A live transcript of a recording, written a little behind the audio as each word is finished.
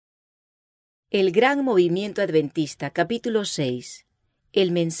El Gran Movimiento Adventista, capítulo 6.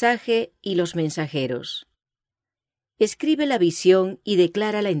 El mensaje y los mensajeros. Escribe la visión y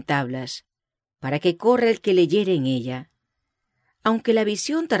declárala en tablas, para que corra el que leyere en ella. Aunque la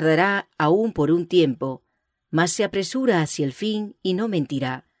visión tardará aún por un tiempo, mas se apresura hacia el fin y no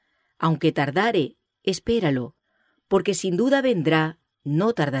mentirá. Aunque tardare, espéralo, porque sin duda vendrá,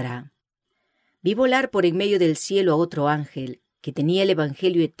 no tardará. Vi volar por en medio del cielo a otro ángel, que tenía el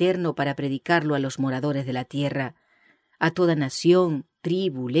Evangelio eterno para predicarlo a los moradores de la tierra, a toda nación,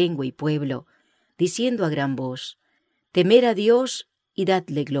 tribu, lengua y pueblo, diciendo a gran voz: Temed a Dios y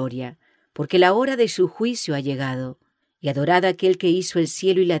dadle gloria, porque la hora de su juicio ha llegado, y adorad a aquel que hizo el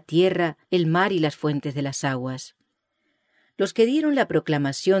cielo y la tierra, el mar y las fuentes de las aguas. Los que dieron la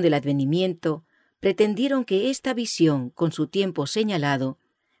proclamación del advenimiento pretendieron que esta visión, con su tiempo señalado,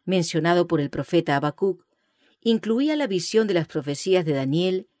 mencionado por el profeta Habacuc, incluía la visión de las profecías de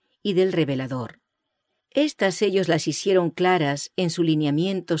Daniel y del revelador. Estas ellos las hicieron claras en su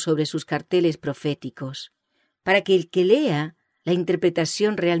lineamiento sobre sus carteles proféticos, para que el que lea la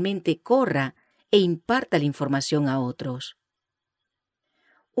interpretación realmente corra e imparta la información a otros.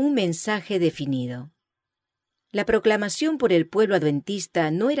 Un mensaje definido. La proclamación por el pueblo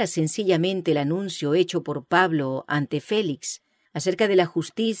adventista no era sencillamente el anuncio hecho por Pablo ante Félix acerca de la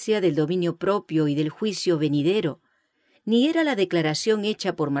justicia, del dominio propio y del juicio venidero, ni era la declaración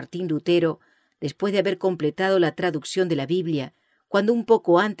hecha por Martín Lutero después de haber completado la traducción de la Biblia, cuando un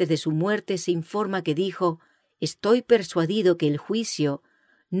poco antes de su muerte se informa que dijo: «Estoy persuadido que el juicio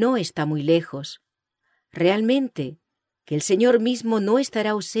no está muy lejos». Realmente, que el Señor mismo no estará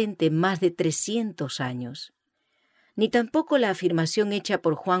ausente más de 300 años. Ni tampoco la afirmación hecha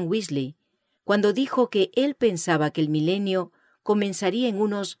por Juan Wesley, cuando dijo que él pensaba que el milenio comenzaría en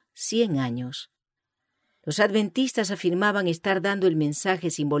unos 100 años. Los adventistas afirmaban estar dando el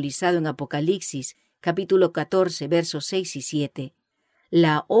mensaje simbolizado en Apocalipsis, capítulo 14, versos 6 y 7.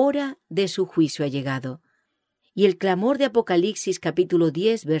 La hora de su juicio ha llegado. Y el clamor de Apocalipsis, capítulo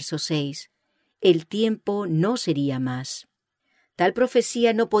 10, verso 6. El tiempo no sería más. Tal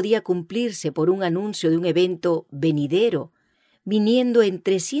profecía no podía cumplirse por un anuncio de un evento venidero, viniendo en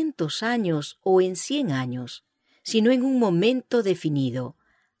 300 años o en 100 años, sino en un momento definido.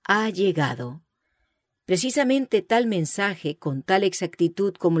 Ha llegado. Precisamente tal mensaje, con tal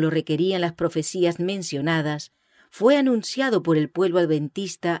exactitud como lo requerían las profecías mencionadas, fue anunciado por el pueblo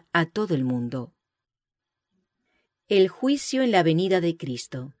adventista a todo el mundo. El juicio en la venida de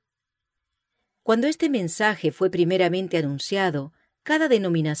Cristo. Cuando este mensaje fue primeramente anunciado, cada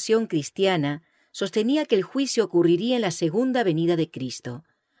denominación cristiana sostenía que el juicio ocurriría en la segunda venida de Cristo.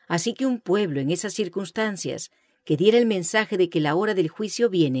 Así que un pueblo en esas circunstancias que diera el mensaje de que la hora del juicio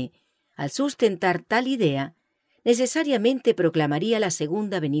viene, al sustentar tal idea, necesariamente proclamaría la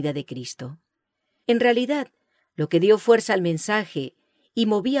segunda venida de Cristo. En realidad, lo que dio fuerza al mensaje y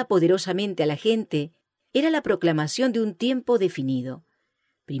movía poderosamente a la gente era la proclamación de un tiempo definido.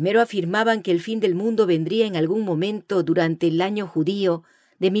 Primero afirmaban que el fin del mundo vendría en algún momento durante el año judío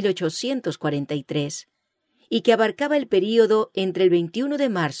de 1843 y que abarcaba el período entre el 21 de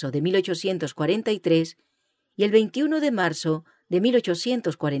marzo de 1843 y el 21 de marzo de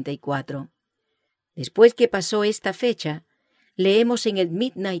 1844. Después que pasó esta fecha, leemos en el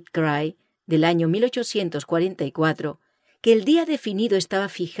Midnight Cry del año 1844 que el día definido estaba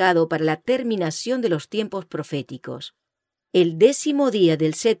fijado para la terminación de los tiempos proféticos, el 10º día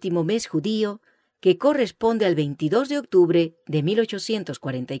del 7º mes judío, que corresponde al 22 de octubre de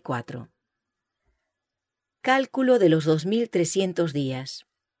 1844. Cálculo de los 2300 días.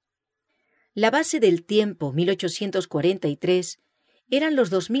 La base del tiempo 1843 eran los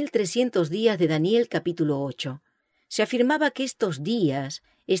 2300 días de Daniel capítulo 8. Se afirmaba que estos días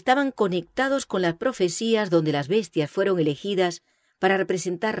estaban conectados con las profecías donde las bestias fueron elegidas para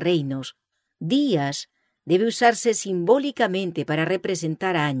representar reinos. Días debe usarse simbólicamente para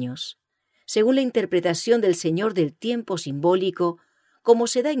representar años, según la interpretación del Señor del tiempo simbólico, como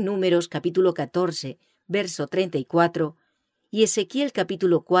se da en Números capítulo 14, verso 34, y Ezequiel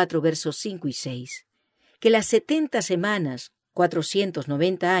capítulo 4, versos 5 y 6, que las 70 semanas,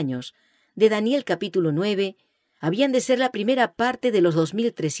 490 años, de Daniel capítulo 9, habían de ser la primera parte de los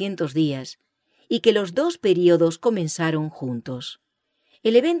 2300 días, y que los dos períodos comenzaron juntos.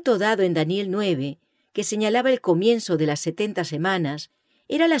 El evento dado en Daniel 9, que señalaba el comienzo de las 70 semanas,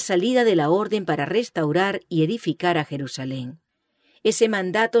 era la salida de la orden para restaurar y edificar a Jerusalén. Ese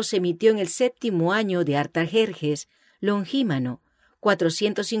mandato se emitió en el 7º año de Artajerjes Longímano,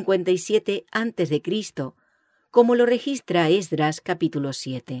 457 a.C., como lo registra Esdras capítulo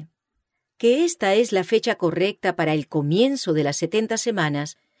 7. Que esta es la fecha correcta para el comienzo de las 70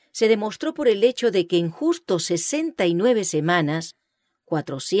 semanas se demostró por el hecho de que en justo 69 semanas,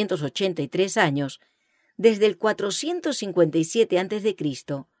 483 años, desde el 457 a.C.,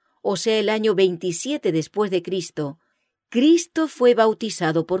 o sea el año 27 después de Cristo, Cristo fue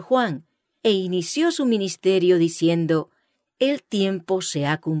bautizado por Juan e inició su ministerio diciendo: «El tiempo se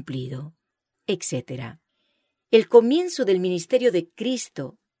ha cumplido», etc. El comienzo del ministerio de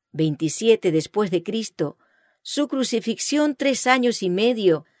Cristo, 27 después de Cristo, su crucifixión 3 años y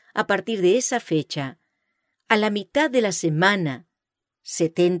medio a partir de esa fecha, a la mitad de la semana,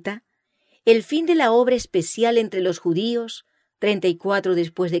 70, el fin de la obra especial entre los judíos, 34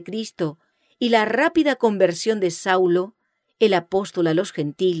 después de Cristo, y la rápida conversión de Saulo, el apóstol a los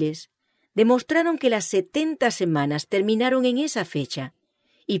gentiles, demostraron que las 70 semanas terminaron en esa fecha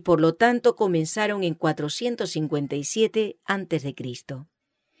y por lo tanto comenzaron en 457 a.C.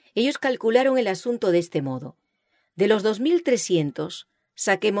 Ellos calcularon el asunto de este modo: de los 2300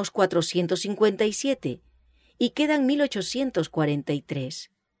 saquemos 457 y quedan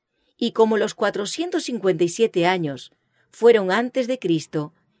 1843. Y como los 457 años fueron antes de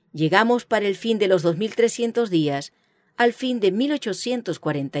Cristo, llegamos para el fin de los 2300 días al fin de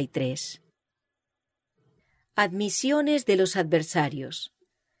 1843. Admisiones de los adversarios.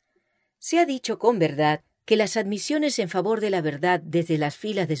 Se ha dicho con verdad que las admisiones en favor de la verdad desde las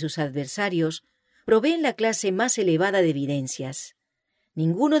filas de sus adversarios proveen la clase más elevada de evidencias.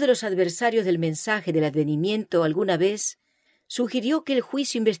 Ninguno de los adversarios del mensaje del advenimiento alguna vez sugirió que el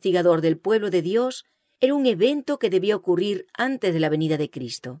juicio investigador del pueblo de Dios era un evento que debía ocurrir antes de la venida de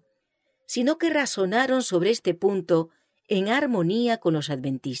Cristo, sino que razonaron sobre este punto en armonía con los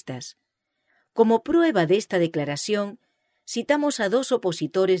adventistas. Como prueba de esta declaración, citamos a 2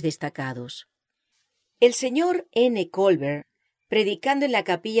 opositores destacados. El señor N. Colbert, predicando en la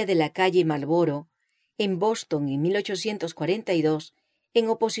capilla de la calle Loughborough, en Boston en 1842, en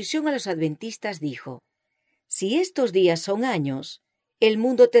oposición a los adventistas, dijo: «Si estos días son años, el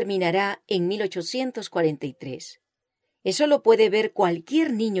mundo terminará en 1843. Eso lo puede ver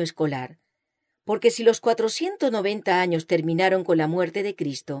cualquier niño escolar, porque si los 490 años terminaron con la muerte de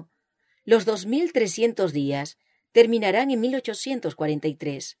Cristo, los 2300 días terminarán en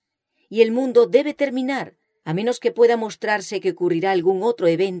 1843, y el mundo debe terminar, a menos que pueda mostrarse que ocurrirá algún otro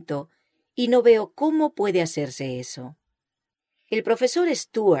evento, y no veo cómo puede hacerse eso». El profesor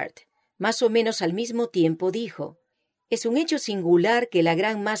Stuart, más o menos al mismo tiempo, dijo: «Es un hecho singular que la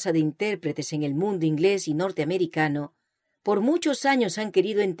gran masa de intérpretes en el mundo inglés y norteamericano por muchos años han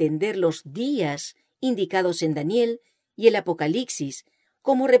querido entender los días indicados en Daniel y el Apocalipsis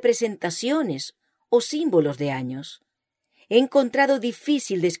como representaciones o símbolos de años. He encontrado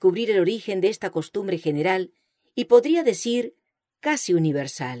difícil descubrir el origen de esta costumbre general y podría decir casi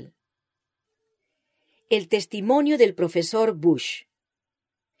universal». El testimonio del profesor Bush.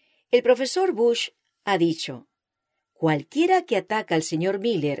 El profesor Bush ha dicho: «Cualquiera que ataca al señor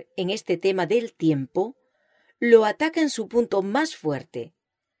Miller en este tema del tiempo, lo ataca en su punto más fuerte.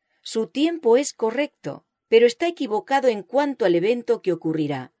 Su tiempo es correcto, pero está equivocado en cuanto al evento que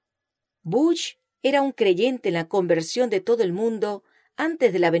ocurrirá. Bush era un creyente en la conversión de todo el mundo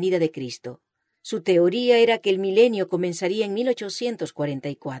antes de la venida de Cristo. Su teoría era que el milenio comenzaría en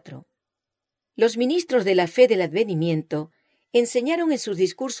 1844. Los ministros de la fe del advenimiento enseñaron en sus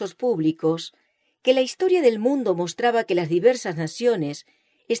discursos públicos que la historia del mundo mostraba que las diversas naciones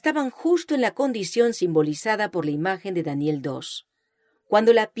estaban justo en la condición simbolizada por la imagen de Daniel 2,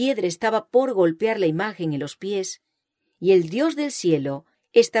 cuando la piedra estaba por golpear la imagen en los pies, y el Dios del cielo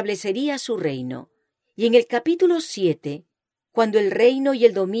establecería su reino, y en el capítulo 7, cuando el reino y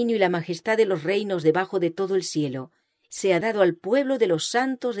el dominio y la majestad de los reinos debajo de todo el cielo se ha dado al pueblo de los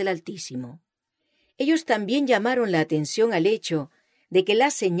santos del Altísimo. Ellos también llamaron la atención al hecho de que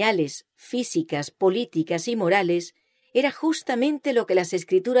las señales físicas, políticas y morales era justamente lo que las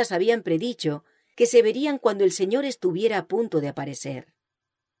Escrituras habían predicho que se verían cuando el Señor estuviera a punto de aparecer.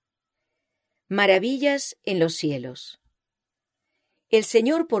 Maravillas en los cielos. El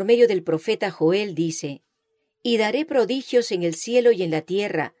Señor, por medio del profeta Joel, dice: «Y daré prodigios en el cielo y en la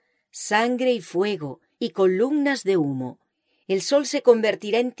tierra, sangre y fuego, y columnas de humo. El sol se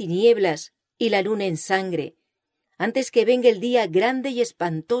convertirá en tinieblas, y la luna en sangre, antes que venga el día grande y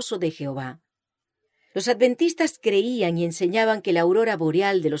espantoso de Jehová». Los adventistas creían y enseñaban que la aurora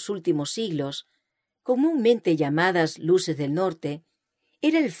boreal de los últimos siglos, comúnmente llamadas luces del norte,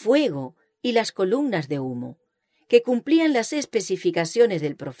 era el fuego y las columnas de humo, que cumplían las especificaciones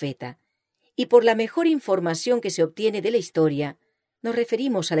del profeta, y por la mejor información que se obtiene de la historia, nos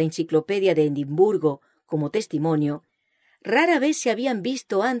referimos a la enciclopedia de Edimburgo como testimonio, rara vez se habían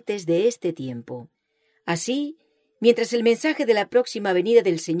visto antes de este tiempo. Así, Mientras el mensaje de la próxima venida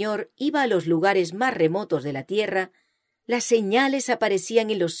del Señor iba a los lugares más remotos de la tierra, las señales aparecían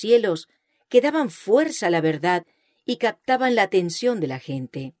en los cielos que daban fuerza a la verdad y captaban la atención de la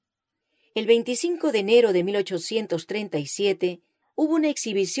gente. El 25 de enero de 1837 hubo una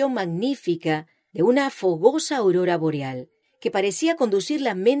exhibición magnífica de una fogosa aurora boreal que parecía conducir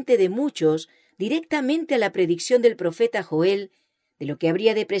la mente de muchos directamente a la predicción del profeta Joel de lo que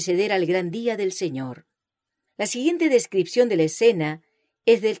habría de preceder al gran día del Señor. La siguiente descripción de la escena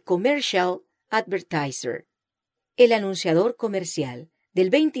es del Commercial Advertiser, el anunciador comercial, del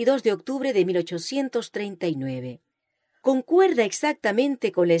 22 de octubre de 1839. Concuerda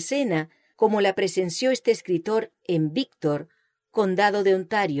exactamente con la escena como la presenció este escritor en Victor, condado de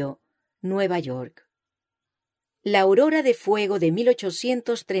Ontario, Nueva York. La aurora de fuego de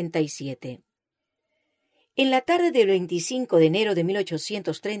 1837. En la tarde del 25 de enero de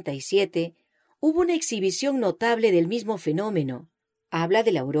 1837 hubo una exhibición notable del mismo fenómeno, habla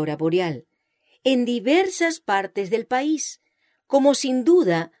de la aurora boreal, en diversas partes del país, como sin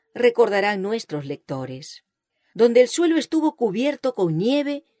duda recordarán nuestros lectores. Donde el suelo estuvo cubierto con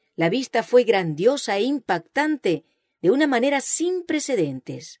nieve, la vista fue grandiosa e impactante de una manera sin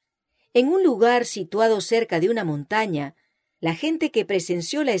precedentes. En un lugar situado cerca de una montaña, la gente que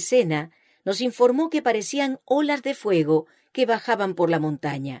presenció la escena nos informó que parecían olas de fuego que bajaban por la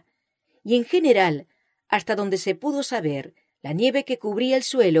montaña, y en general, hasta donde se pudo saber, la nieve que cubría el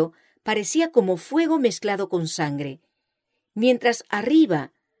suelo parecía como fuego mezclado con sangre, mientras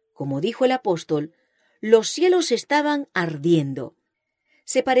arriba, como dijo el apóstol, los cielos estaban ardiendo.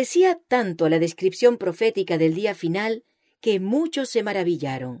 Se parecía tanto a la descripción profética del día final que muchos se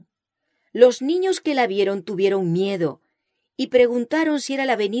maravillaron. Los niños que la vieron tuvieron miedo y preguntaron si era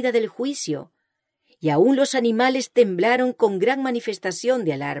la venida del juicio, y aún los animales temblaron con gran manifestación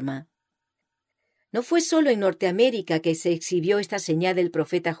de alarma. No fue solo en Norteamérica que se exhibió esta señal del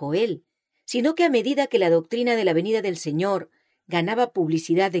profeta Joel, sino que a medida que la doctrina de la venida del Señor ganaba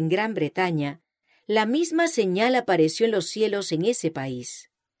publicidad en Gran Bretaña, la misma señal apareció en los cielos en ese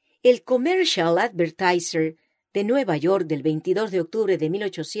país. El Commercial Advertiser de Nueva York del 22 de octubre de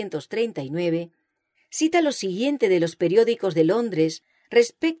 1839 cita lo siguiente de los periódicos de Londres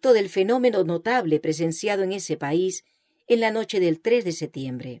respecto del fenómeno notable presenciado en ese país en la noche del 3 de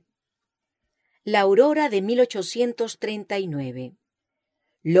septiembre. La aurora de 1839.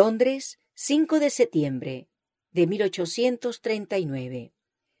 Londres, 5 de septiembre de 1839.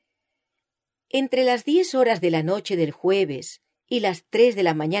 Entre las 10 horas de la noche del jueves y las 3 de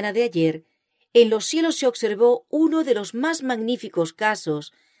la mañana de ayer, en los cielos se observó uno de los más magníficos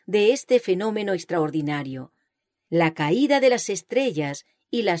casos de este fenómeno extraordinario, la caída de las estrellas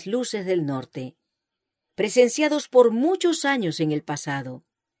y las luces del norte, presenciados por muchos años en el pasado.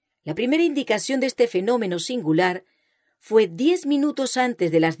 La primera indicación de este fenómeno singular fue 10 minutos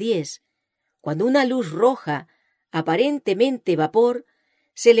antes de las 10, cuando una luz roja, aparentemente vapor,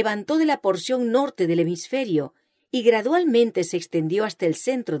 se levantó de la porción norte del hemisferio y gradualmente se extendió hasta el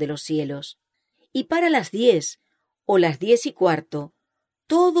centro de los cielos. Y para las 10, o las 10:15,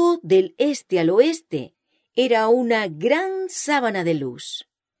 todo del este al oeste era una gran sábana de luz.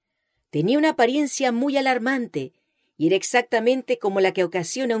 Tenía una apariencia muy alarmante y era exactamente como la que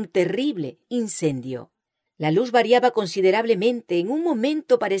ocasiona un terrible incendio. La luz variaba considerablemente, en un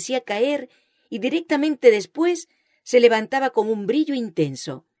momento parecía caer y directamente después se levantaba con un brillo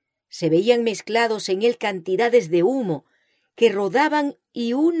intenso. Se veían mezclados en él cantidades de humo que rodaban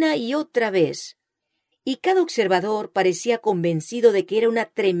y una y otra vez, y cada observador parecía convencido de que era una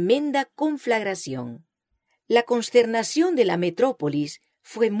tremenda conflagración. La consternación de la metrópolis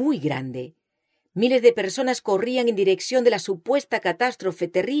fue muy grande. Miles de personas corrían en dirección de la supuesta catástrofe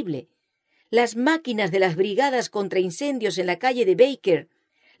terrible. Las máquinas de las brigadas contra incendios en la calle de Baker,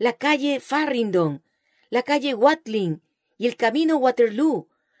 la calle Farringdon, la calle Watling y el camino Waterloo,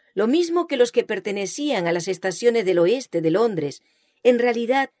 lo mismo que los que pertenecían a las estaciones del oeste de Londres. En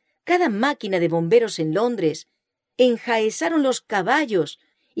realidad, cada máquina de bomberos en Londres enjaezaron los caballos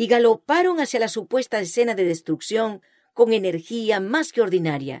y galoparon hacia la supuesta escena de destrucción con energía más que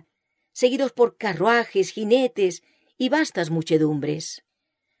ordinaria, seguidos por carruajes, jinetes y vastas muchedumbres.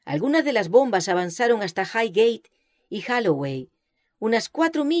 Algunas de las bombas avanzaron hasta Highgate y Holloway, unas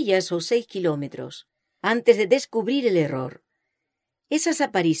 4 millas o 6 kilómetros, antes de descubrir el error. Esas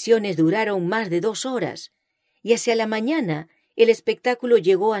apariciones duraron más de 2 horas, y hacia la mañana el espectáculo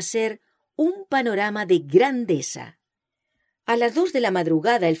llegó a ser un panorama de grandeza. A las 2 de la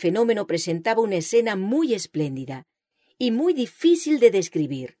madrugada el fenómeno presentaba una escena muy espléndida y muy difícil de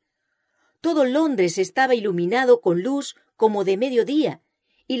describir. Todo Londres estaba iluminado con luz como de mediodía,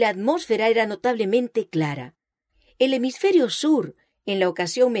 y la atmósfera era notablemente clara. El hemisferio sur, en la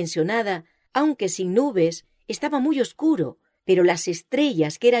ocasión mencionada, aunque sin nubes, estaba muy oscuro, pero las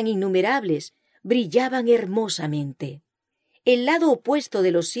estrellas, que eran innumerables, brillaban hermosamente. El lado opuesto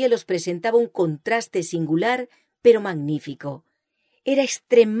de los cielos presentaba un contraste singular, pero magnífico. Era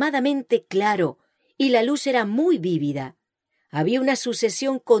extremadamente claro, y la luz era muy vívida. Había una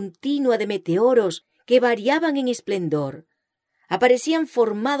sucesión continua de meteoros que variaban en esplendor. Aparecían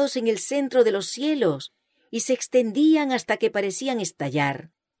formados en el centro de los cielos y se extendían hasta que parecían estallar.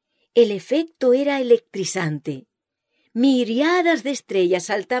 El efecto era electrizante. Miríadas de estrellas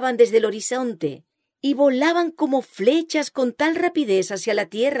saltaban desde el horizonte y volaban como flechas con tal rapidez hacia la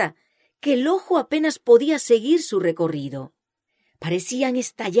tierra que el ojo apenas podía seguir su recorrido. Parecían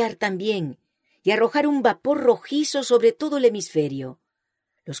estallar también y arrojar un vapor rojizo sobre todo el hemisferio.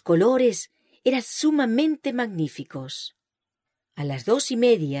 Los colores eran sumamente magníficos. A las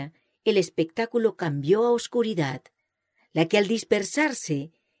 2:30, el espectáculo cambió a oscuridad, la que al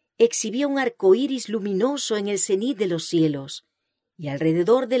dispersarse exhibía un arco iris luminoso en el cenit de los cielos y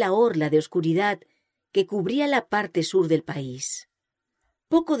alrededor de la orla de oscuridad que cubría la parte sur del país.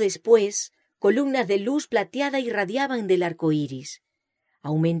 Poco después, columnas de luz plateada irradiaban del arco iris.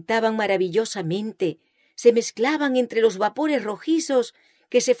 Aumentaban maravillosamente, se mezclaban entre los vapores rojizos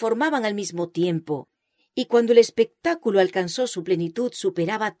que se formaban al mismo tiempo, y cuando el espectáculo alcanzó su plenitud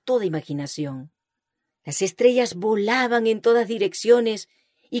superaba toda imaginación. Las estrellas volaban en todas direcciones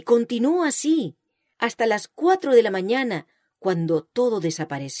y continuó así hasta las 4 de la mañana, cuando todo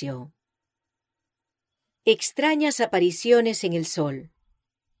desapareció. Extrañas apariciones en el sol.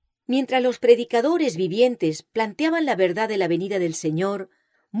 Mientras los predicadores vivientes planteaban la verdad de la venida del Señor,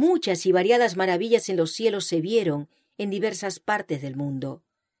 muchas y variadas maravillas en los cielos se vieron en diversas partes del mundo.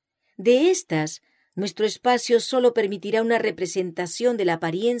 De estas, nuestro espacio solo permitirá una representación de la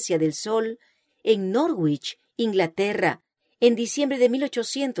apariencia del sol en Norwich, Inglaterra, en diciembre de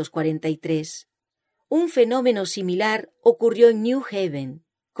 1843. Un fenómeno similar ocurrió en New Haven,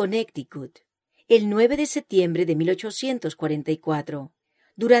 Connecticut, el 9 de septiembre de 1844,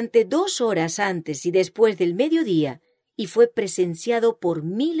 durante 2 horas antes y después del mediodía, y fue presenciado por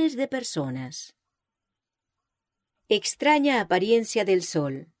miles de personas. Extraña apariencia del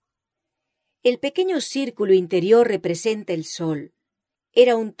sol. El pequeño círculo interior representa el sol.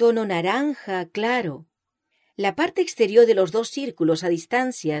 Era un tono naranja claro. La parte exterior de los 2 círculos a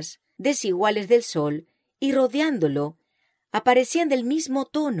distancias desiguales del sol y rodeándolo aparecían del mismo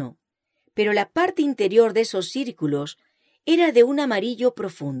tono, pero la parte interior de esos círculos era de un amarillo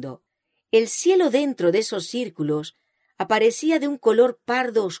profundo. El cielo dentro de esos círculos aparecía de un color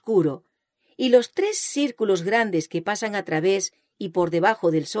pardo oscuro, y los 3 círculos grandes que pasan a través y por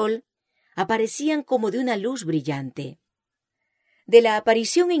debajo del sol aparecían como de una luz brillante. De la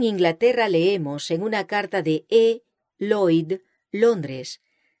aparición en Inglaterra leemos en una carta de E. Lloyd, Londres,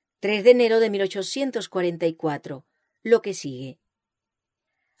 3 de enero de 1844, lo que sigue.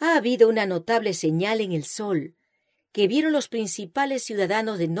 Ha habido una notable señal en el sol, que vieron los principales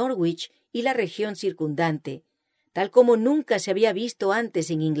ciudadanos de Norwich y la región circundante, tal como nunca se había visto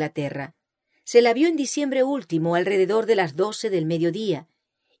antes en Inglaterra. Se la vio en diciembre último alrededor de las 12 del mediodía,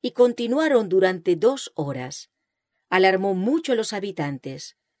 y continuaron durante 2 horas. Alarmó mucho a los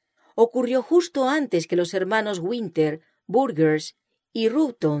habitantes. Ocurrió justo antes que los hermanos Winter, Burgers y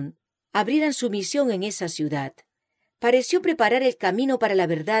Ruton abrieran su misión en esa ciudad. Pareció preparar el camino para la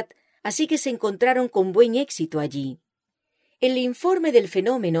verdad, así que se encontraron con buen éxito allí. El informe del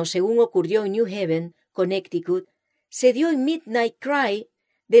fenómeno, según ocurrió en New Haven, Connecticut, se dio en Midnight Cry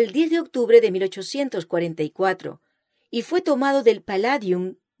del 10 de octubre de 1844 y fue tomado del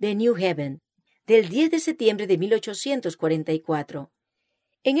Palladium de New Haven, del 10 de septiembre de 1844.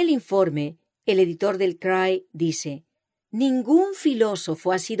 En el informe, el editor del Cry dice: «Ningún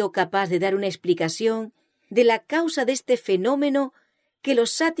filósofo ha sido capaz de dar una explicación de la causa de este fenómeno que lo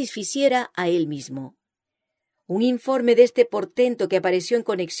satisficiera a él mismo». Un informe de este portento que apareció en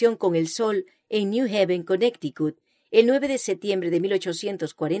conexión con el sol en New Haven, Connecticut, el 9 de septiembre de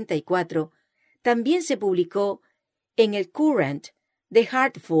 1844, también se publicó en el Courant de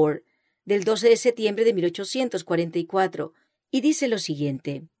Hartford del 12 de septiembre de 1844 y dice lo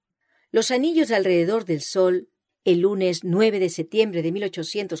siguiente: «Los anillos alrededor del sol, el lunes 9 de septiembre de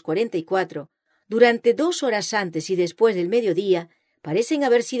 1844, durante 2 horas antes y después del mediodía, parecen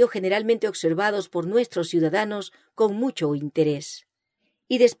haber sido generalmente observados por nuestros ciudadanos con mucho interés».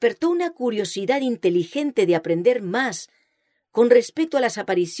 Y despertó una curiosidad inteligente de aprender más con respecto a las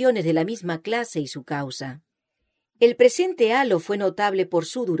apariciones de la misma clase y su causa. El presente halo fue notable por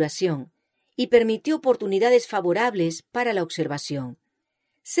su duración y permitió oportunidades favorables para la observación.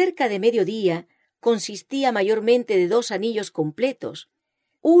 Cerca de mediodía consistía mayormente de 2 anillos completos,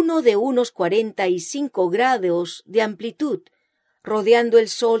 uno de unos 45 grados de amplitud, rodeando el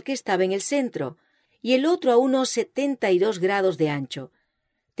Sol que estaba en el centro, y el otro a unos 72 grados de ancho,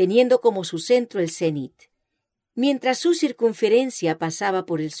 teniendo como su centro el cenit, mientras su circunferencia pasaba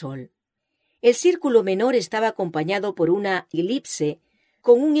por el Sol. El círculo menor estaba acompañado por una elipse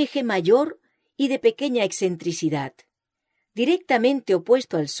con un eje mayor y de pequeña excentricidad. Directamente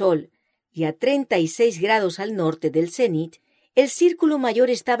opuesto al Sol y a 36 grados al norte del cenit, el círculo mayor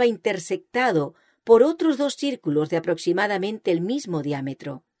estaba intersectado por otros 2 círculos de aproximadamente el mismo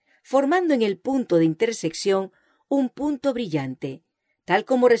diámetro, formando en el punto de intersección un punto brillante, tal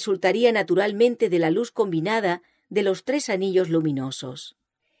como resultaría naturalmente de la luz combinada de los 3 anillos luminosos.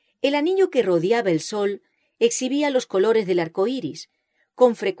 El anillo que rodeaba el Sol exhibía los colores del arco iris.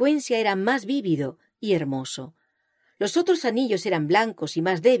 Con frecuencia era más vívido y hermoso. Los otros anillos eran blancos y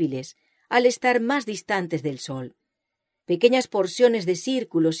más débiles, al estar más distantes del Sol. Pequeñas porciones de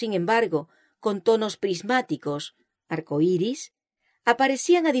círculos, sin embargo, con tonos prismáticos, arco iris,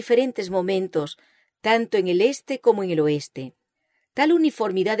 aparecían a diferentes momentos, tanto en el este como en el oeste. Tal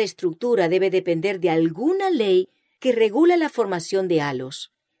uniformidad de estructura debe depender de alguna ley que regula la formación de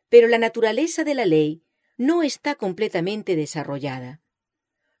halos, pero la naturaleza de la ley no está completamente desarrollada.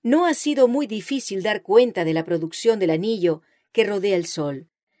 No ha sido muy difícil dar cuenta de la producción del anillo que rodea el Sol,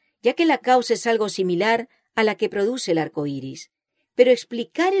 ya que la causa es algo similar a la que produce el arco iris, pero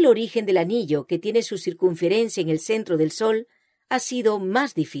explicar el origen del anillo que tiene su circunferencia en el centro del Sol ha sido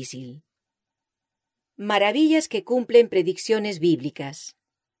más difícil. Maravillas que cumplen predicciones bíblicas.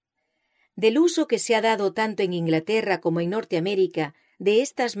 Del uso que se ha dado tanto en Inglaterra como en Norteamérica de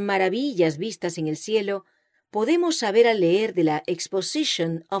estas maravillas vistas en el cielo, podemos saber al leer de la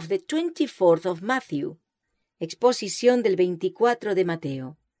Exposition of the 24th of Matthew, exposición del 24 de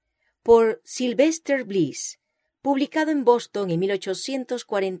Mateo, por Sylvester Bliss, publicado en Boston en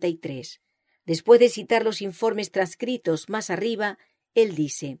 1843. Después de citar los informes transcritos más arriba, él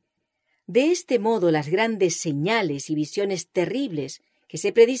dice: de este modo las grandes señales y visiones terribles que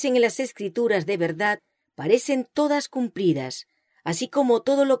se predicen en las Escrituras de verdad parecen todas cumplidas, así como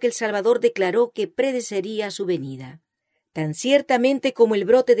todo lo que el Salvador declaró que predecería su venida. Tan ciertamente como el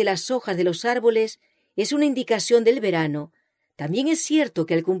brote de las hojas de los árboles es una indicación del verano, también es cierto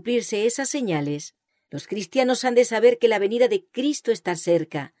que al cumplirse esas señales, los cristianos han de saber que la venida de Cristo está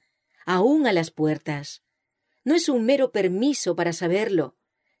cerca, aún a las puertas. No es un mero permiso para saberlo,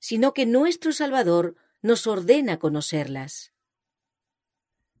 sino que nuestro Salvador nos ordena conocerlas.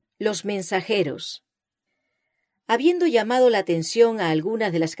 Los mensajeros. Habiendo llamado la atención a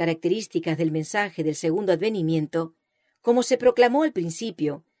algunas de las características del mensaje del segundo advenimiento, como se proclamó al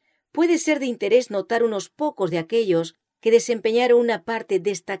principio, puede ser de interés notar unos pocos de aquellos que desempeñaron una parte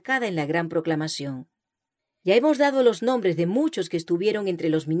destacada en la gran proclamación. Ya hemos dado los nombres de muchos que estuvieron entre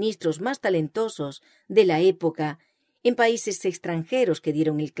los ministros más talentosos de la época en países extranjeros que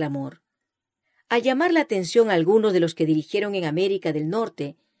dieron el clamor. Al llamar la atención a algunos de los que dirigieron en América del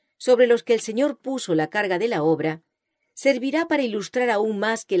Norte, sobre los que el Señor puso la carga de la obra, servirá para ilustrar aún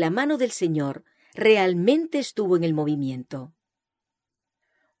más que la mano del Señor realmente estuvo en el movimiento.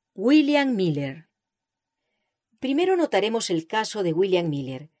 William Miller. Primero notaremos el caso de William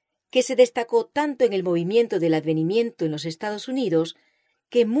Miller, que se destacó tanto en el movimiento del advenimiento en los Estados Unidos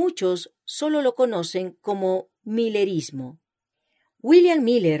que muchos solo lo conocen como millerismo. William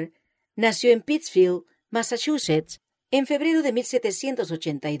Miller nació en Pittsfield, Massachusetts, en febrero de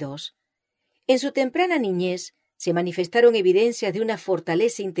 1782. En su temprana niñez se manifestaron evidencias de una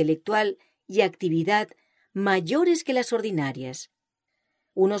fortaleza intelectual y actividad mayores que las ordinarias.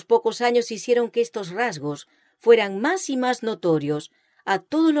 Unos pocos años hicieron que estos rasgos fueran más y más notorios a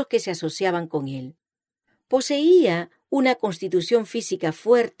todos los que se asociaban con él. Poseía una constitución física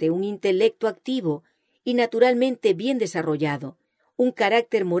fuerte, un intelecto activo y naturalmente bien desarrollado, un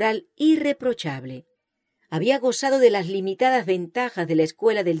carácter moral irreprochable. Había gozado de las limitadas ventajas de la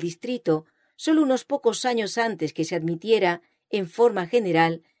escuela del distrito solo unos pocos años antes que se admitiera, en forma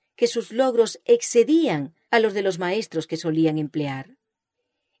general, que sus logros excedían a los de los maestros que solían emplear.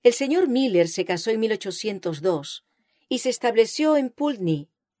 El señor Miller se casó en 1802 y se estableció en Pulteney,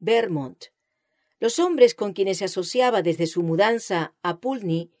 Vermont. Los hombres con quienes se asociaba desde su mudanza a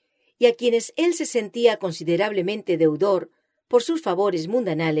Pulteney y a quienes él se sentía considerablemente deudor por sus favores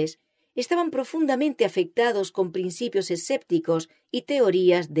mundanales, estaban profundamente afectados con principios escépticos y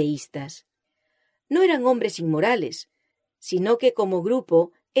teorías deístas. No eran hombres inmorales, sino que como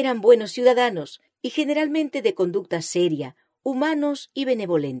grupo eran buenos ciudadanos y generalmente de conducta seria, humanos y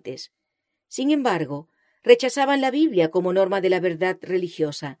benevolentes. Sin embargo, rechazaban la Biblia como norma de la verdad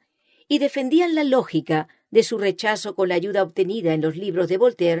religiosa y defendían la lógica de su rechazo con la ayuda obtenida en los libros de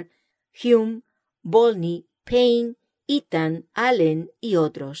Voltaire, Hume, Volney, Paine, Eaton, Allen y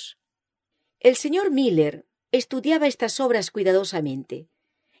otros. El señor Miller estudiaba estas obras cuidadosamente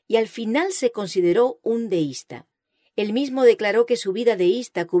y al final se consideró un deísta. Él mismo declaró que su vida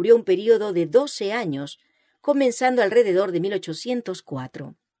deísta cubrió un período de 12 años, comenzando alrededor de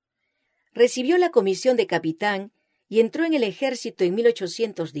 1804. Recibió la comisión de capitán y entró en el ejército en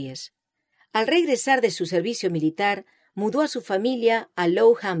 1810. Al regresar de su servicio militar, mudó a su familia a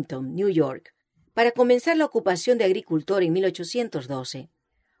Loughborough, New York, para comenzar la ocupación de agricultor en 1812.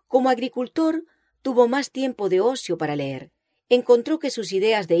 Como agricultor, tuvo más tiempo de ocio para leer. Encontró que sus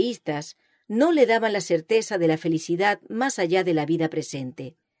ideas deístas no le daban la certeza de la felicidad más allá de la vida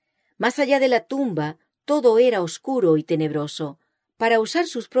presente. Más allá de la tumba, todo era oscuro y tenebroso. Para usar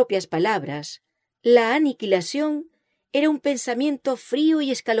sus propias palabras, la aniquilación era un pensamiento frío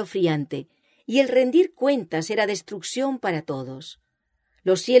y escalofriante, y el rendir cuentas era destrucción para todos.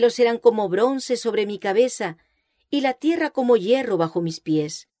 Los cielos eran como bronce sobre mi cabeza, y la tierra como hierro bajo mis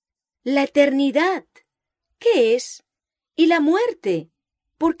pies. La eternidad, ¿qué es? ¿Y la muerte?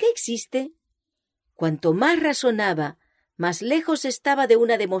 ¿Por qué existe? Cuanto más razonaba, más lejos estaba de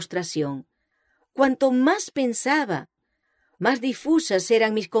una demostración. Cuanto más pensaba, más difusas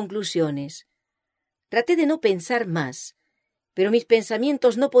eran mis conclusiones. Traté de no pensar más, pero mis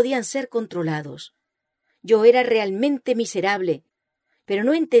pensamientos no podían ser controlados. Yo era realmente miserable, pero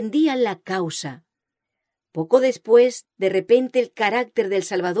no entendía la causa. Poco después, de repente, el carácter del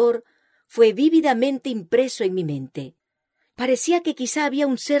Salvador fue vívidamente impreso en mi mente. Parecía que quizá había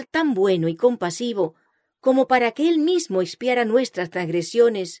un ser tan bueno y compasivo como para que Él mismo expiara nuestras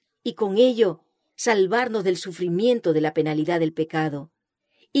transgresiones y con ello salvarnos del sufrimiento de la penalidad del pecado.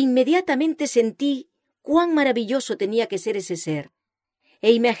 Inmediatamente sentí cuán maravilloso tenía que ser ese ser,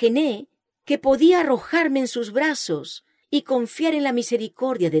 e imaginé que podía arrojarme en sus brazos y confiar en la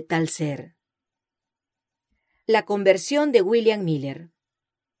misericordia de tal ser. La conversión de William Miller.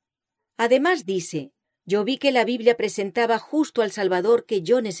 Además dice: yo vi que la Biblia presentaba justo al Salvador que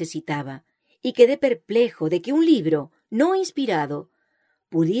yo necesitaba, y quedé perplejo de que un libro no inspirado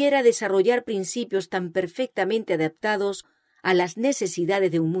pudiera desarrollar principios tan perfectamente adaptados a las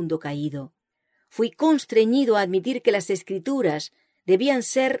necesidades de un mundo caído. Fui constreñido a admitir que las Escrituras debían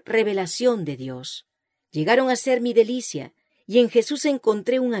ser revelación de Dios. Llegaron a ser mi delicia, y en Jesús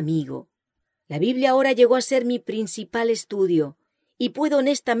encontré un amigo. La Biblia ahora llegó a ser mi principal estudio, y puedo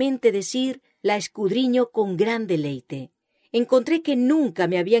honestamente decir, la escudriño con gran deleite. Encontré que nunca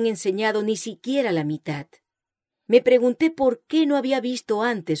me habían enseñado ni siquiera la mitad. Me pregunté por qué no había visto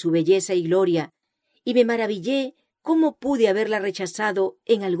antes su belleza y gloria, y me maravillé cómo pude haberla rechazado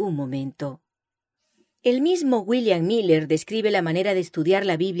en algún momento. El mismo William Miller describe la manera de estudiar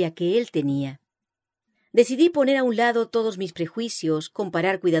la Biblia que él tenía. Decidí poner a un lado todos mis prejuicios,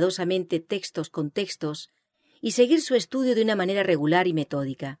 comparar cuidadosamente textos con textos y seguir su estudio de una manera regular y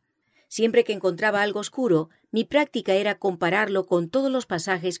metódica. Siempre que encontraba algo oscuro, mi práctica era compararlo con todos los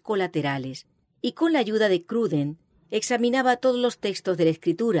pasajes colaterales, y con la ayuda de Cruden examinaba todos los textos de la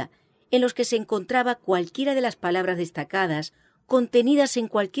Escritura en los que se encontraba cualquiera de las palabras destacadas contenidas en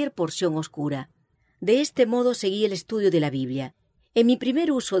cualquier porción oscura. De este modo seguí el estudio de la Biblia, en mi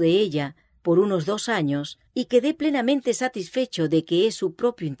primer uso de ella, por unos 2 años, y quedé plenamente satisfecho de que es su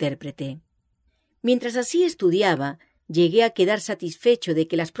propio intérprete. Mientras así estudiaba, llegué a quedar satisfecho de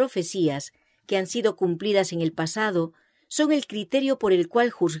que las profecías, que han sido cumplidas en el pasado, son el criterio por el cual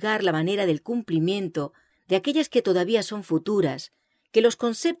juzgar la manera del cumplimiento de aquellas que todavía son futuras, que los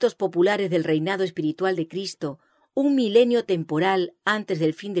conceptos populares del reinado espiritual de Cristo, un milenio temporal antes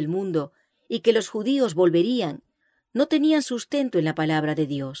del fin del mundo, y que los judíos volverían, no tenían sustento en la palabra de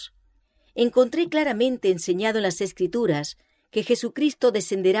Dios. Encontré claramente enseñado en las Escrituras que Jesucristo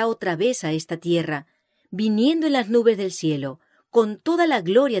descenderá otra vez a esta tierra, viniendo en las nubes del cielo, con toda la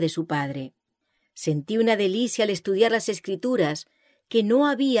gloria de su Padre. Sentí una delicia al estudiar las Escrituras que no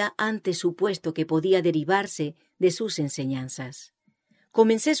había antes supuesto que podía derivarse de sus enseñanzas.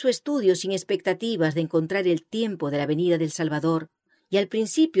 Comencé su estudio sin expectativas de encontrar el tiempo de la venida del Salvador, y al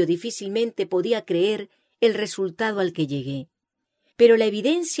principio difícilmente podía creer el resultado al que llegué. Pero la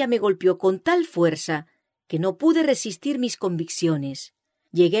evidencia me golpeó con tal fuerza que no pude resistir mis convicciones.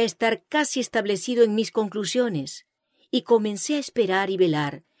 Llegué a estar casi establecido en mis conclusiones, y comencé a esperar y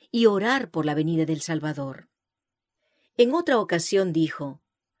velar y orar por la venida del Salvador. En otra ocasión dijo: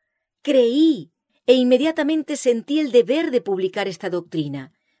 creí, e inmediatamente sentí el deber de publicar esta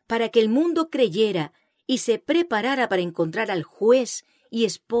doctrina, para que el mundo creyera y se preparara para encontrar al juez y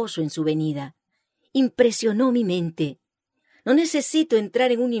esposo en su venida. Impresionó mi mente. No necesito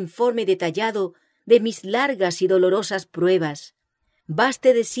entrar en un informe detallado de mis largas y dolorosas pruebas.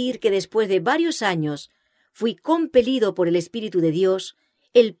 Baste decir que después de varios años fui compelido por el Espíritu de Dios,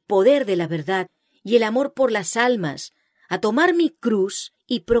 el poder de la verdad y el amor por las almas, a tomar mi cruz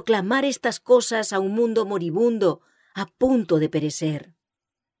y proclamar estas cosas a un mundo moribundo, a punto de perecer.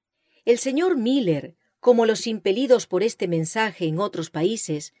 El señor Miller, como los impelidos por este mensaje en otros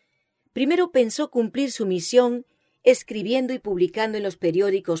países, primero pensó cumplir su misión escribiendo y publicando en los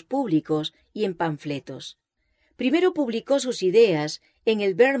periódicos públicos y en panfletos. Primero publicó sus ideas en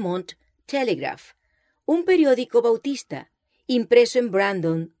el Vermont Telegraph, un periódico bautista, impreso en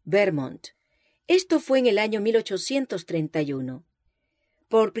Brandon, Vermont. Esto fue en el año 1831.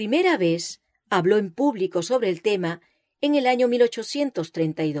 Por primera vez habló en público sobre el tema en el año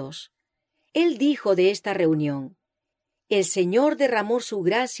 1832. Él dijo de esta reunión: «El Señor derramó su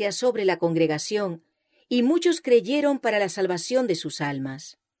gracia sobre la congregación y muchos creyeron para la salvación de sus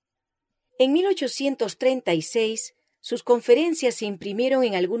almas». En 1836, sus conferencias se imprimieron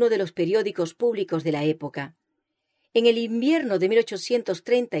en algunos de los periódicos públicos de la época. En el invierno de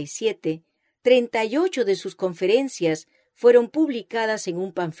 1837, 38 de sus conferencias fueron publicadas en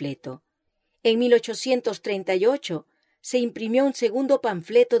un panfleto. En 1838 se imprimió un segundo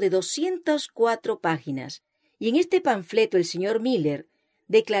panfleto de 204 páginas, y en este panfleto el señor Miller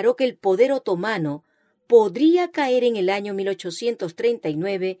declaró que el poder otomano podría caer en el año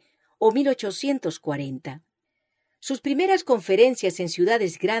 1839 o 1840. Sus primeras conferencias en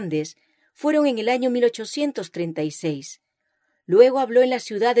ciudades grandes fueron en el año 1836. Luego habló en las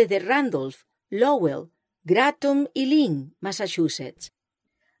ciudades de Randolph, Lowell, Grantham y Lynn, Massachusetts.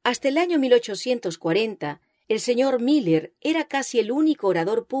 Hasta el año 1840, el señor Miller era casi el único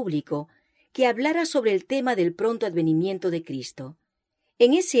orador público que hablara sobre el tema del pronto advenimiento de Cristo.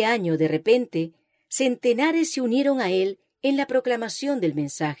 En ese año, de repente, centenares se unieron a él en la proclamación del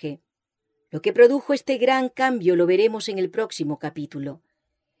mensaje. Lo que produjo este gran cambio lo veremos en el próximo capítulo.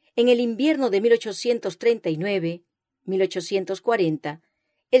 En el invierno de 1839-1840,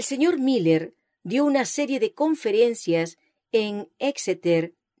 el señor Miller dio una serie de conferencias en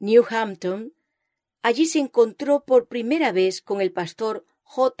Exeter, New Hampton. Allí se encontró por primera vez con el pastor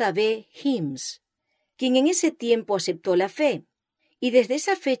J.B. Himes, quien en ese tiempo aceptó la fe, y desde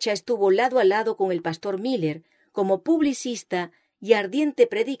esa fecha estuvo lado a lado con el pastor Miller como publicista y ardiente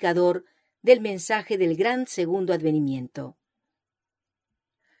predicador del mensaje del gran segundo advenimiento.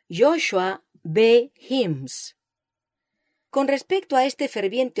 Joshua B. Himes. Con respecto a este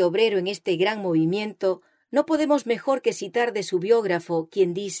ferviente obrero en este gran movimiento, no podemos mejor que citar de su biógrafo,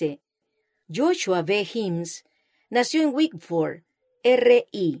 quien dice: Joshua B. Himes nació en Loughborough,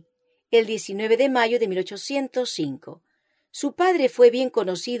 R.I., el 19 de mayo de 1805. Su padre fue bien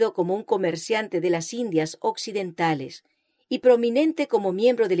conocido como un comerciante de las Indias Occidentales y prominente como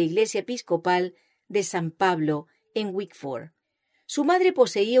miembro de la Iglesia Episcopal de San Pablo en Loughborough. Su madre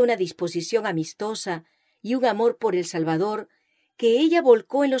poseía una disposición amistosa y un amor por el Salvador que ella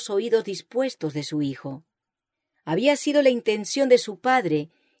volcó en los oídos dispuestos de su hijo. Había sido la intención de su padre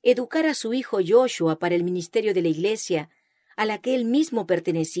educar a su hijo Joshua para el ministerio de la Iglesia a la que él mismo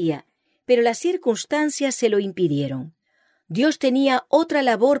pertenecía, pero las circunstancias se lo impidieron. Dios tenía otra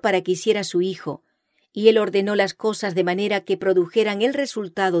labor para que hiciera su hijo, y él ordenó las cosas de manera que produjeran el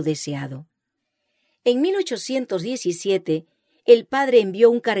resultado deseado. En 1817, el padre envió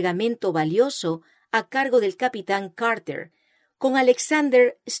un cargamento valioso a cargo del capitán Carter, con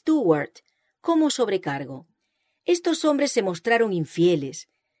Alexander Stewart como sobrecargo. Estos hombres se mostraron infieles,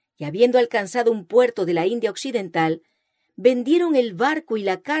 y habiendo alcanzado un puerto de la India Occidental, vendieron el barco y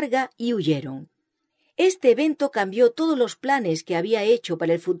la carga y huyeron. Este evento cambió todos los planes que había hecho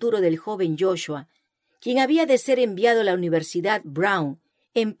para el futuro del joven Joshua, quien había de ser enviado a la Universidad Brown,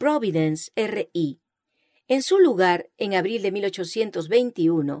 en Providence, R.I. En su lugar, en abril de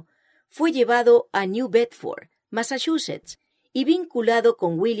 1821, fue llevado a New Bedford, Massachusetts, y vinculado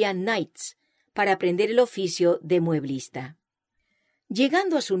con William Knights para aprender el oficio de mueblista.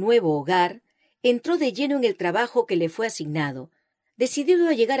 Llegando a su nuevo hogar, entró de lleno en el trabajo que le fue asignado, decidido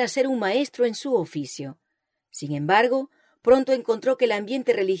a llegar a ser un maestro en su oficio. Sin embargo, pronto encontró que el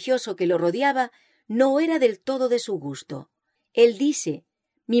ambiente religioso que lo rodeaba no era del todo de su gusto. Él dice: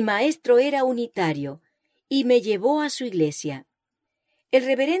 «Mi maestro era unitario y me llevó a su iglesia». El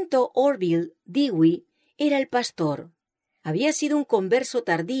reverendo Orville Dewey era el pastor. Había sido un converso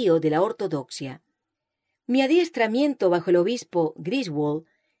tardío de la ortodoxia. Mi adiestramiento bajo el obispo Griswold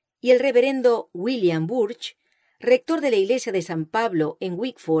y el reverendo William Burch, rector de la iglesia de San Pablo en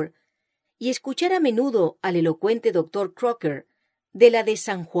Wickford, y escuchar a menudo al elocuente doctor Crocker de la de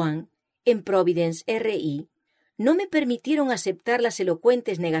San Juan en Providence, R.I., no me permitieron aceptar las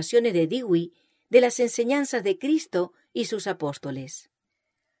elocuentes negaciones de Dewey de las enseñanzas de Cristo y sus apóstoles.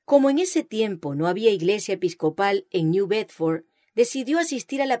 Como en ese tiempo no había iglesia episcopal en New Bedford, decidió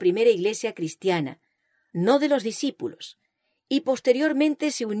asistir a la primera iglesia cristiana, no de los discípulos, y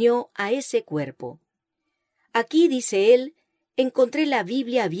posteriormente se unió a ese cuerpo. Aquí, dice él, encontré la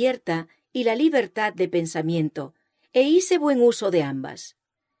Biblia abierta y la libertad de pensamiento, e hice buen uso de ambas.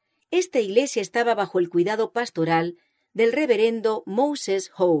 Esta iglesia estaba bajo el cuidado pastoral del reverendo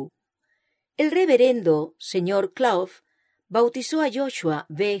Moses Howe. El reverendo señor Clough bautizó a Joshua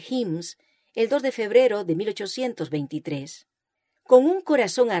B. Himes el 2 de febrero de 1823. Con un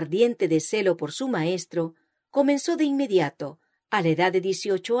corazón ardiente de celo por su maestro, comenzó de inmediato, a la edad de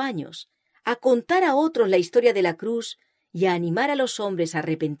 18 años, a contar a otros la historia de la cruz y a animar a los hombres a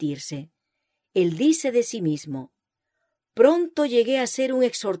arrepentirse. Él dice de sí mismo: «Pronto llegué a ser un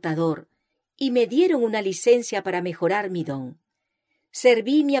exhortador, y me dieron una licencia para mejorar mi don.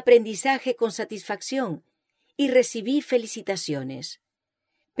 Serví mi aprendizaje con satisfacción y recibí felicitaciones.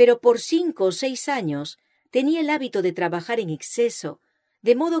 Pero por 5 o 6 años tenía el hábito de trabajar en exceso,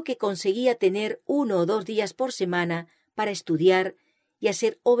 de modo que conseguía tener 1 o 2 días por semana para estudiar y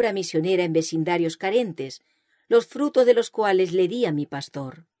hacer obra misionera en vecindarios carentes, los frutos de los cuales le di a mi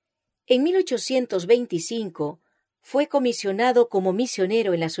pastor. En 1825 fue comisionado como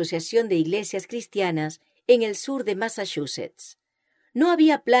misionero en la Asociación de Iglesias Cristianas en el sur de Massachusetts. No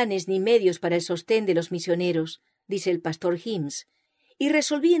había planes ni medios para el sostén de los misioneros, dice el pastor Himes, y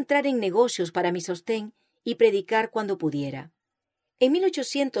resolví entrar en negocios para mi sostén y predicar cuando pudiera. En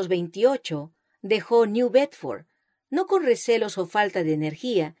 1828 dejó New Bedford, no con recelos o falta de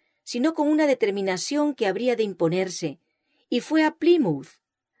energía, sino con una determinación que habría de imponerse, y fue a Plymouth,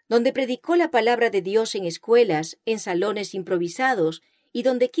 donde predicó la palabra de Dios en escuelas, en salones improvisados y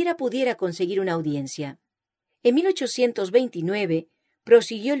donde quiera pudiera conseguir una audiencia. En 1829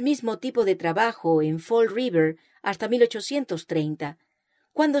 prosiguió el mismo tipo de trabajo en Fall River hasta 1830,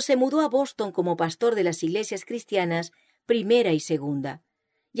 cuando se mudó a Boston como pastor de las iglesias cristianas primera y segunda,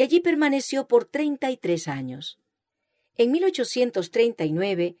 y allí permaneció por 33 años. En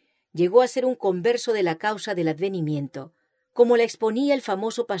 1839 llegó a ser un converso de la causa del advenimiento, como la exponía el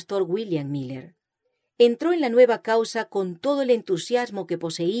famoso pastor William Miller. Entró en la nueva causa con todo el entusiasmo que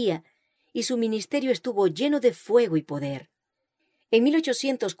poseía y su ministerio estuvo lleno de fuego y poder. En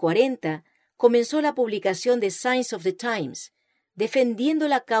 1840 comenzó la publicación de Signs of the Times, defendiendo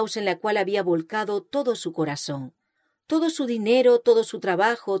la causa en la cual había volcado todo su corazón. Todo su dinero, todo su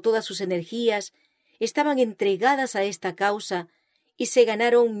trabajo, todas sus energías estaban entregadas a esta causa y se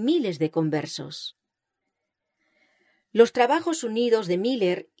ganaron miles de conversos. Los trabajos unidos de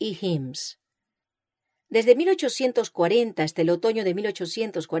Miller y Himes. Desde 1840 hasta el otoño de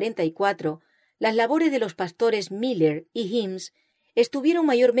 1844, las labores de los pastores Miller y Himes estuvieron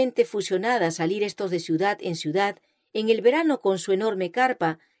mayormente fusionadas al ir estos de ciudad en ciudad, en el verano con su enorme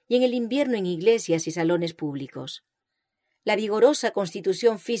carpa y en el invierno en iglesias y salones públicos. La vigorosa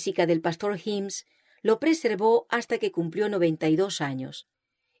constitución física del pastor Himes lo preservó hasta que cumplió 92 años.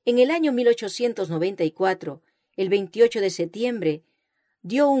 En el año 1894, el 28 de septiembre,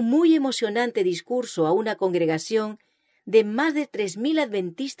 dio un muy emocionante discurso a una congregación de más de 3,000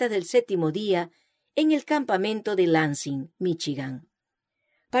 adventistas del séptimo día en el campamento de Lansing, Michigan.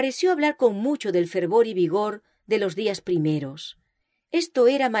 Pareció hablar con mucho del fervor y vigor de los días primeros. Esto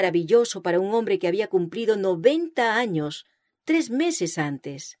era maravilloso para un hombre que había cumplido 90 años 3 meses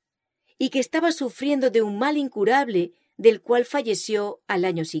antes y que estaba sufriendo de un mal incurable del cual falleció al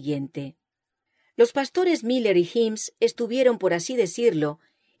año siguiente. Los pastores Miller y Himes estuvieron, por así decirlo,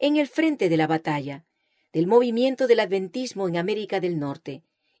 en el frente de la batalla, del movimiento del adventismo en América del Norte,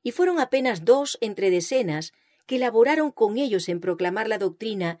 y fueron apenas 2 entre decenas que laboraron con ellos en proclamar la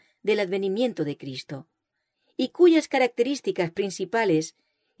doctrina del advenimiento de Cristo, y cuyas características principales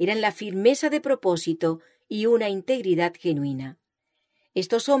eran la firmeza de propósito y una integridad genuina.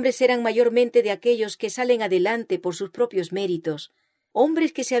 Estos hombres eran mayormente de aquellos que salen adelante por sus propios méritos,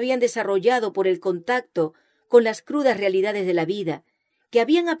 hombres que se habían desarrollado por el contacto con las crudas realidades de la vida, que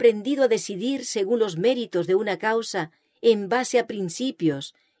habían aprendido a decidir según los méritos de una causa en base a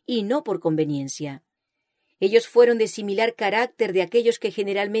principios y no por conveniencia. Ellos fueron de similar carácter de aquellos que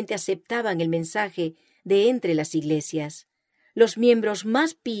generalmente aceptaban el mensaje de entre las iglesias, los miembros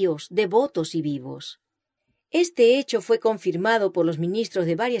más píos, devotos y vivos. Este hecho fue confirmado por los ministros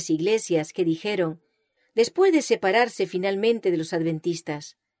de varias iglesias que dijeron, después de separarse finalmente de los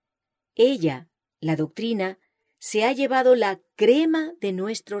adventistas: ella, la doctrina, se ha llevado la crema de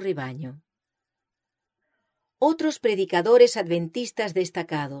nuestro rebaño. Otros predicadores adventistas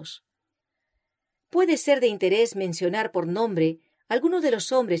destacados. Puede ser de interés mencionar por nombre algunos de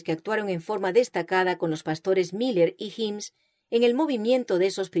los hombres que actuaron en forma destacada con los pastores Miller y Himes en el movimiento de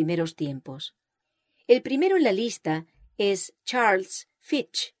esos primeros tiempos. El primero en la lista es Charles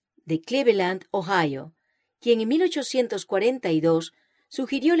Fitch, de Cleveland, Ohio, quien en 1842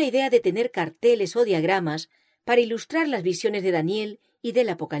 sugirió la idea de tener carteles o diagramas para ilustrar las visiones de Daniel y del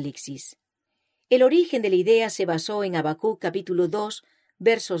Apocalipsis. El origen de la idea se basó en Habacuc capítulo 2,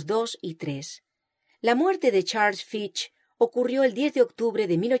 versos 2 y 3. La muerte de Charles Fitch ocurrió el 10 de octubre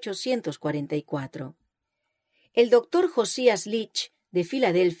de 1844. El doctor Josías Leach, de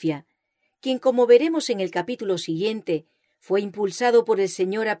Filadelfia, quien, como veremos en el capítulo siguiente, fue impulsado por el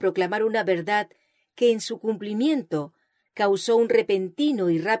Señor a proclamar una verdad que en su cumplimiento causó un repentino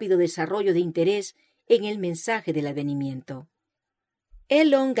y rápido desarrollo de interés en el mensaje del advenimiento.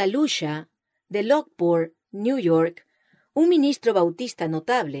 Elon Galusha, de Loughborough, New York, un ministro bautista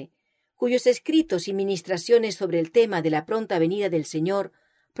notable, cuyos escritos y ministraciones sobre el tema de la pronta venida del Señor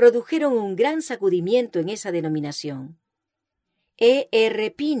produjeron un gran sacudimiento en esa denominación. E.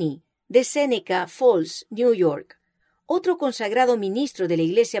 R. Pinney, de Seneca Falls, New York, otro consagrado ministro de la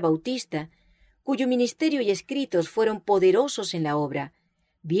Iglesia Bautista, cuyo ministerio y escritos fueron poderosos en la obra,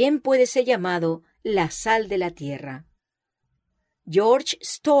 bien puede ser llamado la sal de la tierra. George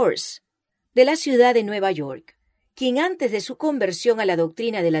Storrs, de la ciudad de Nueva York, quien antes de su conversión a la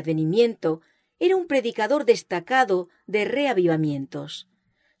doctrina del advenimiento era un predicador destacado de reavivamientos.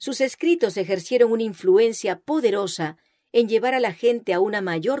 Sus escritos ejercieron una influencia poderosa en llevar a la gente a una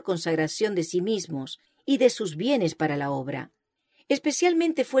mayor consagración de sí mismos y de sus bienes para la obra.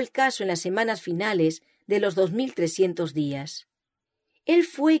 Especialmente fue el caso en las semanas finales de los 2300 días. Él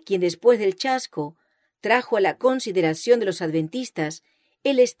fue quien, después del chasco, trajo a la consideración de los adventistas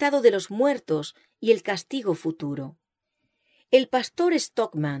el estado de los muertos y el castigo futuro. El pastor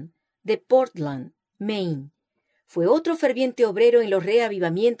Stockman, de Portland, Maine, fue otro ferviente obrero en los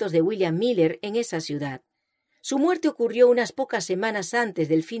reavivamientos de William Miller en esa ciudad. Su muerte ocurrió unas pocas semanas antes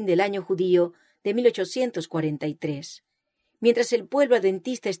del fin del año judío de 1843, mientras el pueblo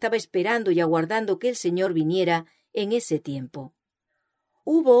adventista estaba esperando y aguardando que el Señor viniera en ese tiempo.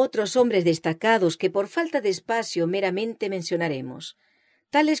 Hubo otros hombres destacados que por falta de espacio meramente mencionaremos,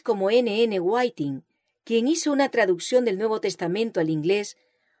 tales como N. Whiting, quien hizo una traducción del Nuevo Testamento al inglés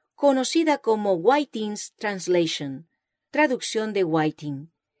conocida como Whiting's Translation, traducción de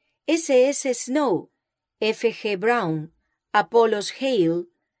Whiting, S. Snow, F. G. Brown, Apollos Hale,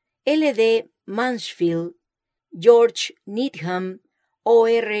 L. D. Mansfield, George Needham, O.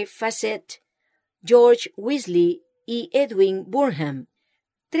 R. Fassett, George Wesley y Edwin Burnham,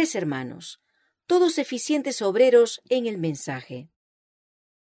 3 hermanos, todos eficientes obreros en el mensaje.